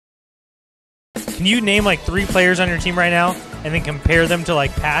Can you name like 3 players on your team right now and then compare them to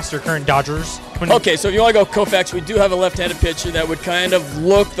like past or current Dodgers? Okay, so if you want to go Koufax, we do have a left-handed pitcher that would kind of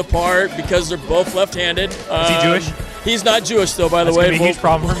look the part because they're both left-handed. Is he Jewish? He's not Jewish, though, by the way. That's going to be a huge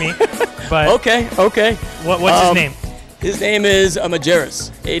problem for me. But Okay. What's his name? His name is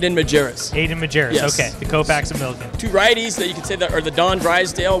Majerus, Aiden Majerus. Aiden Majerus, Yes. okay. The Koufax of Millikan. 2 righties that you could say that are the Don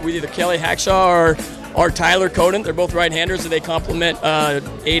Drysdale with either Kelly Hackshaw or Tyler Coden. They're both right-handers, and they complement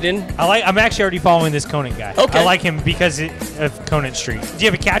Aiden. I'm actually already following this Conant guy. Okay. I like him because of Conant Street. Do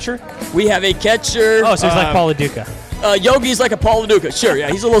you have a catcher? We have a catcher. Oh, so he's like Paul LaDuca. Yogi's like a Paul LaDuca. Sure, yeah.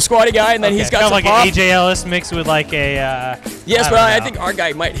 He's a little squatty guy, and then he's got kind some of like pop. an AJ Ellis mixed with like a. Yes, but I think our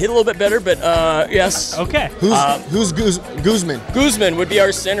guy might hit a little bit better, but yes. Okay. Who's Guzman? Guzman would be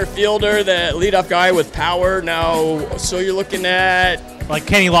our center fielder, the leadoff guy with power. Now, so you're looking at like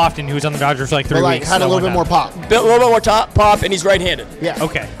Kenny Lofton, who was on the Dodgers for like 3 weeks. Had a little bit more pop. a little bit more pop, and he's right-handed. Yeah.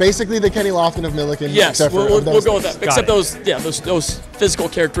 Okay. Basically, the Kenny Lofton of Millikan. Yes, we'll go with that. Got Except it. those physical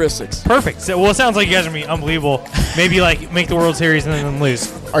characteristics. Perfect. So, it sounds like you guys are going to be unbelievable. Maybe like make the World Series and then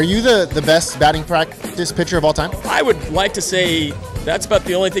lose. Are you the best batting practice pitcher of all time? I would like to say that's about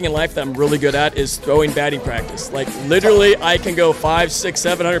the only thing in life that I'm really good at is throwing batting practice. Like literally, I can go 500, 600,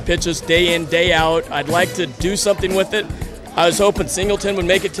 700 pitches day in, day out. I'd like to do something with it. I was hoping Singleton would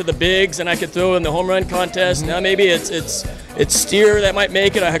make it to the bigs and I could throw in the home run contest. Now maybe it's Steer that might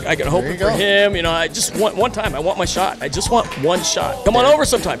make it. I can hope for him. You know, I just want one time. I want my shot. I just want one shot. Come on over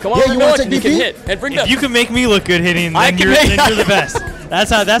sometime. Come on over, Millikan. You can hit and bring If you can make me look good hitting, then you're the best.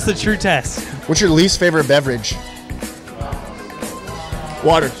 That's the true test. What's your least favorite beverage?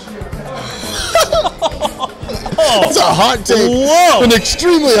 Water. That's a hot take. Whoa. An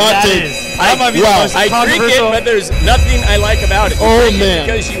extremely hot take. That might be the most I drink it, but there's nothing I like about it. Oh, man.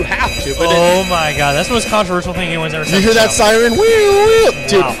 Because you have to. But oh, my God. That's the most controversial thing anyone's ever said. You hear that siren?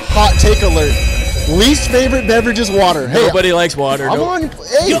 Dude, Wow. hot take alert. Least favorite beverage is water. Hey, nobody likes water. I'm on.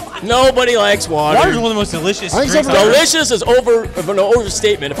 Hey. Nobody likes water. Water is one of the most delicious I think drinks. so. Delicious is an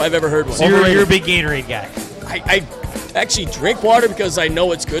overstatement if I've ever heard one. So you're a big Gatorade guy. I actually drink water because I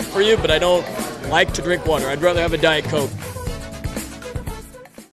know it's good for you, but I don't like to drink water. I'd rather have a Diet Coke.